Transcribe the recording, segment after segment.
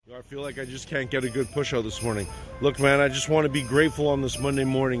I feel like I just can't get a good push out this morning. Look, man, I just want to be grateful on this Monday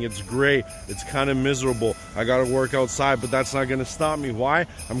morning. It's gray. It's kind of miserable. I got to work outside, but that's not going to stop me. Why?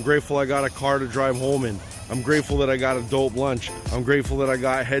 I'm grateful I got a car to drive home in. I'm grateful that I got a dope lunch. I'm grateful that I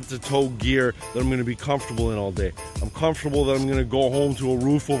got head-to-toe gear that I'm going to be comfortable in all day. I'm comfortable that I'm going to go home to a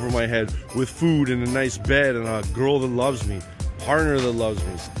roof over my head with food and a nice bed and a girl that loves me, partner that loves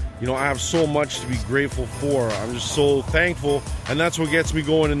me. You know, I have so much to be grateful for. I'm just so thankful, and that's what gets me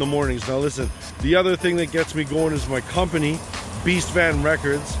going in the mornings. Now listen, the other thing that gets me going is my company, Beast Van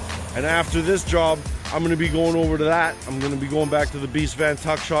Records, and after this job, I'm going to be going over to that. I'm going to be going back to the Beast Van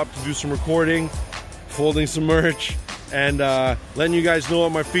Tuck Shop to do some recording, folding some merch, and letting you guys know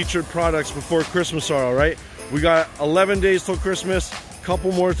what my featured products before Christmas are, all right? We got 11 days till Christmas,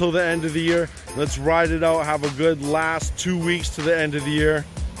 couple more till the end of the year. Let's ride it out, have a good last 2 weeks to the end of the year.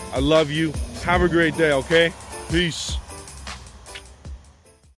 I love you. Have a great day, okay? Peace.